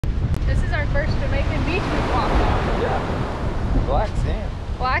first Jamaican beach we've walked on. Yeah. Black sand.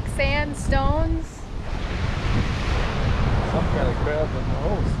 Black sand, stones. Some kind of crab in the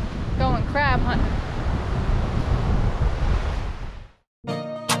holes. Going crab hunting.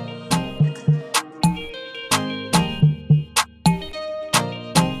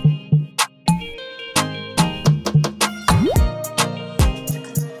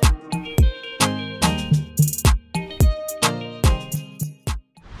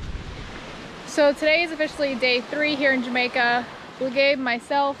 So today is officially day 3 here in Jamaica. Blue Gabe,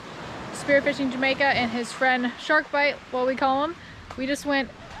 myself, Spearfishing Jamaica, and his friend Shark Bite, what we call him. We just went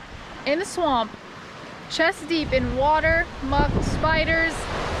in the swamp, chest deep in water, mucked spiders,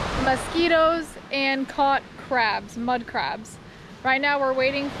 mosquitoes, and caught crabs, mud crabs. Right now we're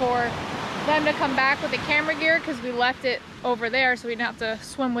waiting for them to come back with the camera gear because we left it over there so we didn't have to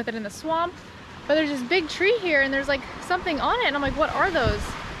swim with it in the swamp. But there's this big tree here and there's like something on it and I'm like, what are those?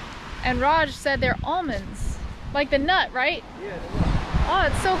 And Raj said they're almonds. Like the nut, right? Yeah. Oh,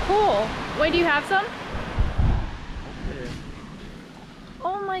 it's so cool. Wait, do you have some? Yeah.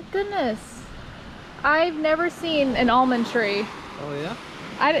 Oh my goodness. I've never seen an almond tree. Oh yeah?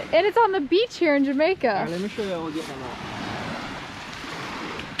 And it's on the beach here in Jamaica. Right, let me show you how we get one out.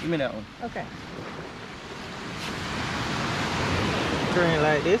 Give me that one. Okay. Turn it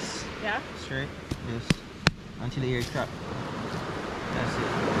like this. Yeah? Straight. This. Until the ear crap. That's it.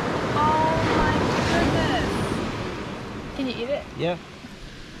 Oh my goodness. Can you eat it? Yeah.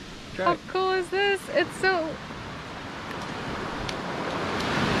 Try How it. cool is this? It's so...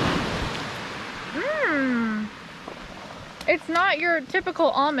 Mmm. It's not your typical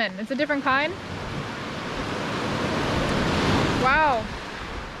almond. It's a different kind. Wow.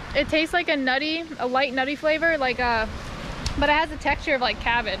 It tastes like a light nutty flavor, like but it has the texture of like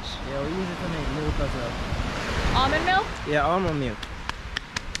cabbage. Yeah, we use it to make milk as well. Almond milk? Yeah, almond milk.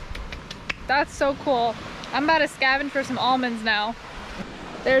 That's so cool. I'm about to scavenge for some almonds now.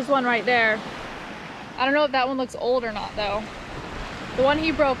 There's one right there. I don't know if that one looks old or not though. The one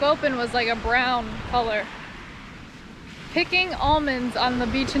he broke open was like a brown color. Picking almonds on the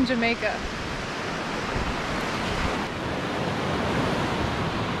beach in Jamaica.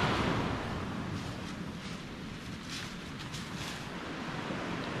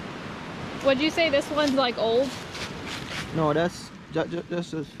 Would you say this one's like old? No, that's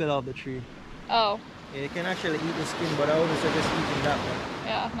just fell off the tree. Oh. Yeah, you can actually eat the skin, but I always suggest eating that one.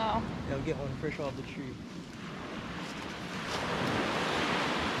 Yeah, no. You'll get one fresh off the tree.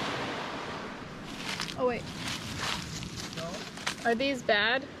 Oh wait. No? Are these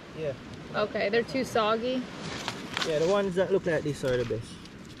bad? Yeah. Okay, they're too soggy. Yeah, the ones that look like this are the best.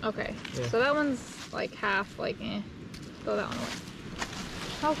 Okay, Yeah. so that one's like half, like eh. Throw that one away.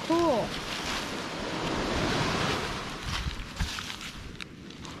 How cool.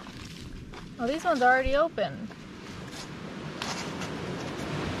 Oh, these ones already open.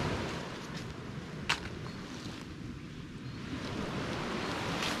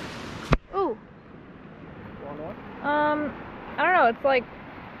 Ooh. I don't know. It's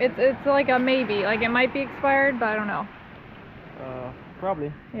like a maybe. Like it might be expired, but I don't know.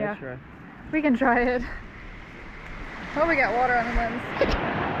 Probably. Yeah. Let's try. We can try it. Oh, we got water on the lens. There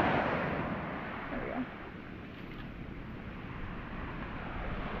we go.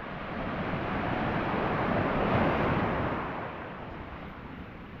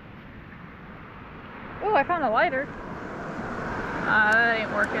 Oh, I found a lighter. That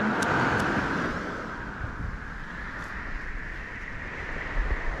ain't working.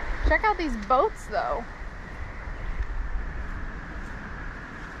 Check out these boats though.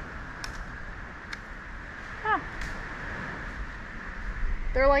 Huh.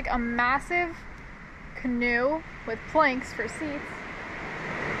 They're like a massive canoe with planks for seats.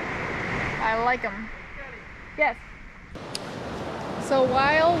 I like them. Yes. So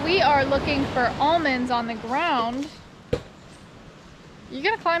while we are looking for almonds on the ground, you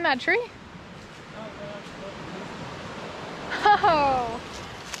gonna climb that tree? Oh!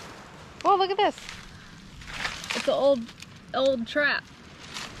 Whoa, look at this. It's an old trap.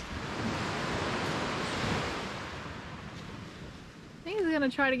 I think he's gonna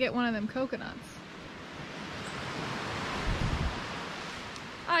try to get one of them coconuts.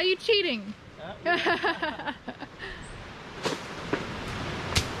 Ah, you cheating?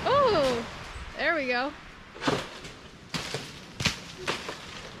 Oh, there we go.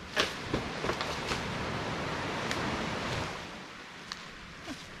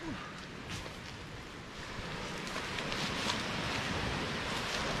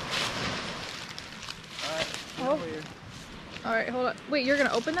 All right, hold on. Wait, you're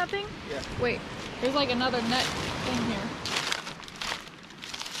gonna open that thing? Yeah. Wait, there's like another net in here.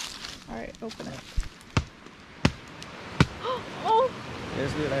 Alright, open it. Oh! Yeah,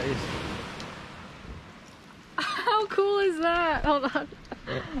 let's do it like this. How cool is that? Hold on.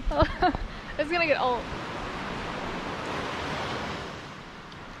 Yeah. It's gonna get old.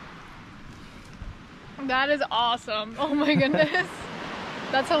 That is awesome. Oh my goodness.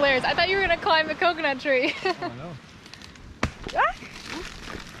 That's hilarious. I thought you were gonna climb the coconut tree. I don't know. Ah!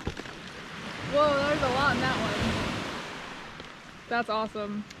 Whoa, there's a lot in that one. That's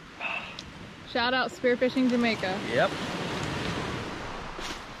awesome. Shout out Spearfishing Jamaica. Yep.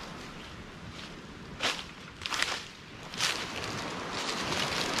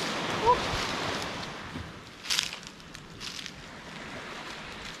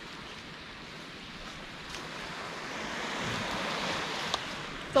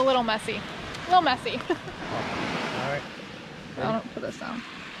 It's a little messy. A little messy. Oh. Alright. I don't put this down.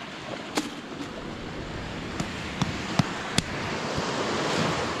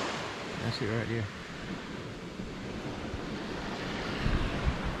 That's it right here.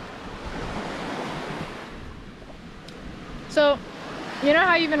 So, you know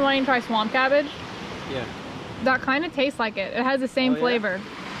how you've been wanting to try swamp cabbage? Yeah. That kind of tastes like it. It has the same flavor.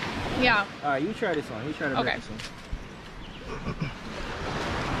 Yeah. Alright, you try this one. You try to break this one.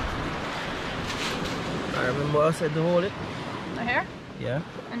 I remember what I said to hold it. The hair? Yeah.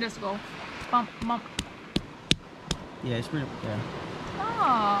 And just go bump, bump. Yeah, it's pretty, yeah.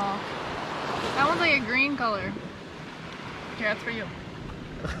 Oh. That one's like a green color. Here, that's for you.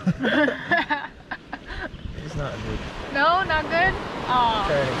 It's not good. No, not good? Oh.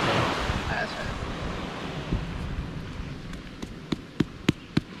 Try it again. Alright, let's try this.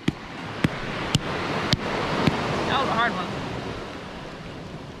 That was a hard one.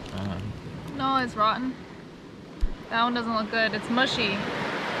 No, it's rotten. That one doesn't look good. It's mushy.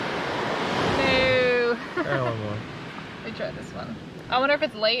 No. Try one more. Let me try this one. I wonder if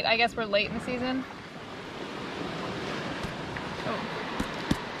it's late. I guess we're late in the season. Oh.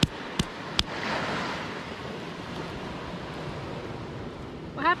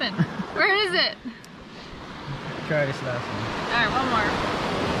 What happened? Where is it? Try this last one. Alright, one more.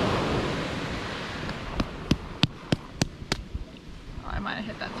 Oh, I might have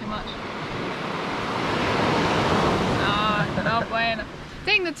hit that too much. No bueno.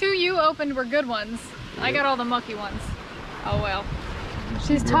 Dang, the two you opened were good ones. I got all the mucky ones. Oh well.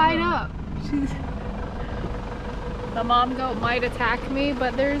 She's tied up. The mom goat might attack me,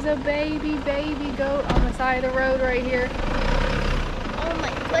 but there's a baby goat on the side of the road right here. Oh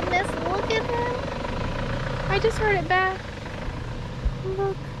my goodness, look at her. I just heard it back.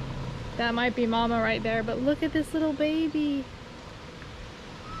 Look. That might be mama right there, but look at this little baby.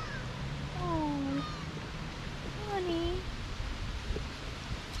 Oh, honey.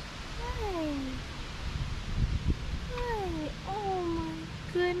 Hi. Hi. Oh my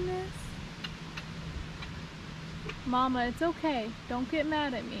goodness. Mama, it's okay. Don't get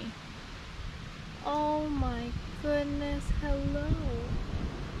mad at me. Oh my goodness. Hello.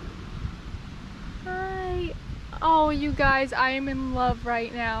 Hi. Oh, you guys, I am in love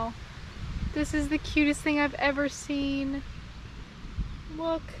right now. This is the cutest thing I've ever seen.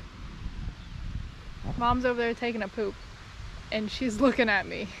 Look. Mom's over there taking a poop, and she's looking at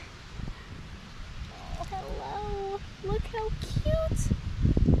me. Oh, hello. Look how cute.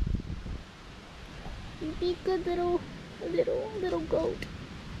 You be good little goat.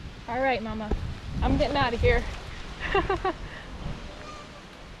 All right, Mama. I'm getting out of here.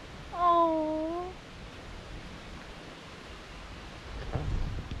 Oh.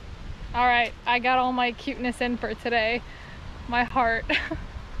 All right, I got all my cuteness in for today. My heart.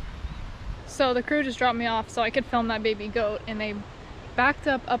 So the crew just dropped me off so I could film that baby goat, and they backed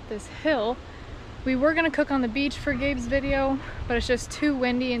up this hill. We were gonna cook on the beach for Gabe's video, but it's just too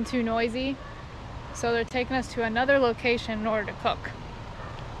windy and too noisy. So they're taking us to another location in order to cook.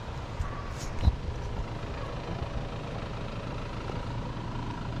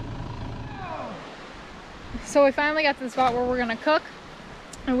 So we finally got to the spot where we're gonna cook,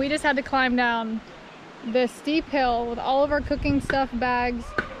 and we just had to climb down this steep hill with all of our cooking stuff bags,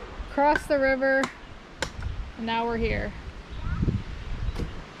 cross the river, and now we're here.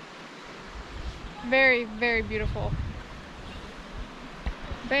 Very, very beautiful.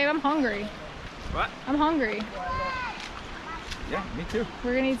 Babe, I'm hungry. What? I'm hungry. Yeah, me too.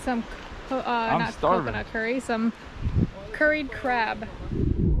 We're gonna eat some, not starving. coconut curry, some curried crab.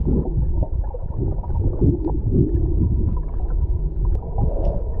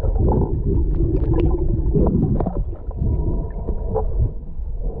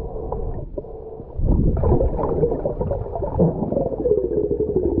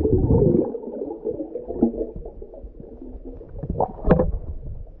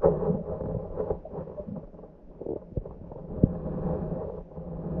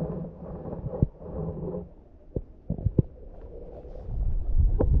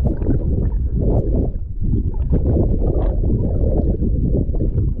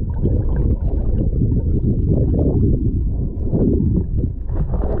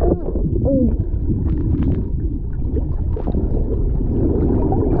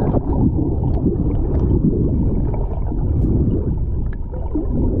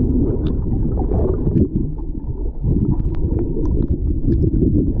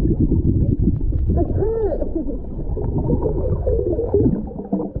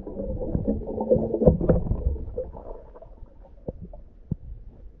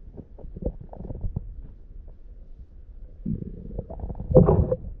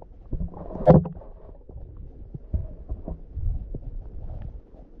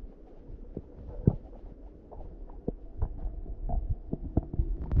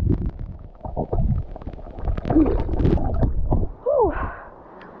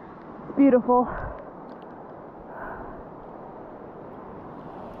 beautiful.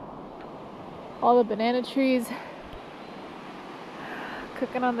 All the banana trees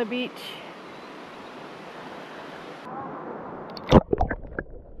cooking on the beach.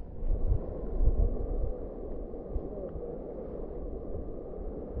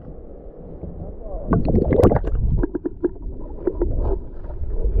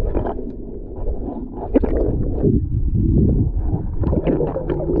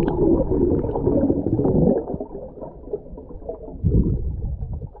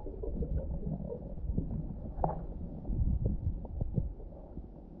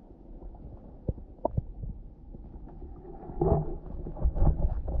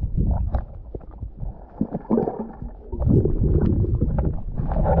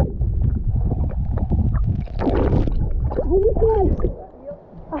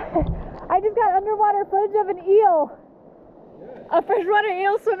 I just got underwater footage of an eel. A freshwater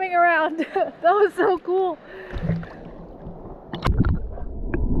eel swimming around. That was so cool.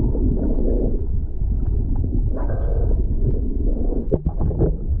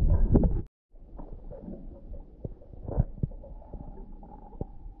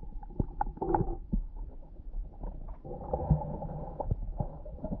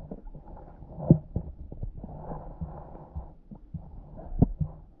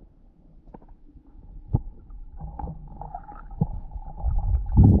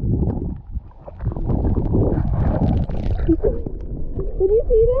 Did you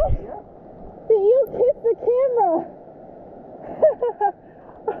see that? Yeah. The eel kissed the camera.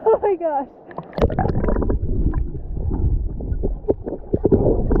 Oh my gosh.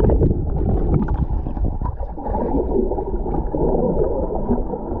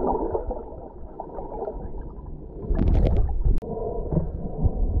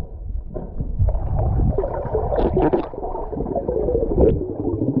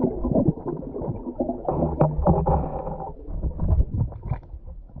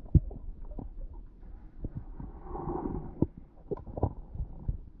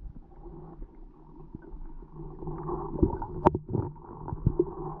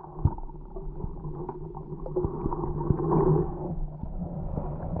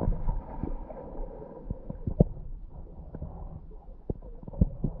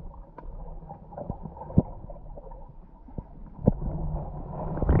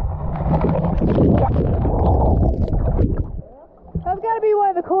 That's gotta be one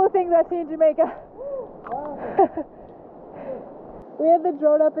of the coolest things I've seen in Jamaica. We have the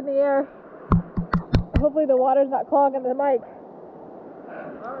drone up in the air. Hopefully the water's not clogging the mic.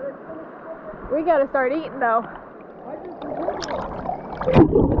 We gotta start eating though.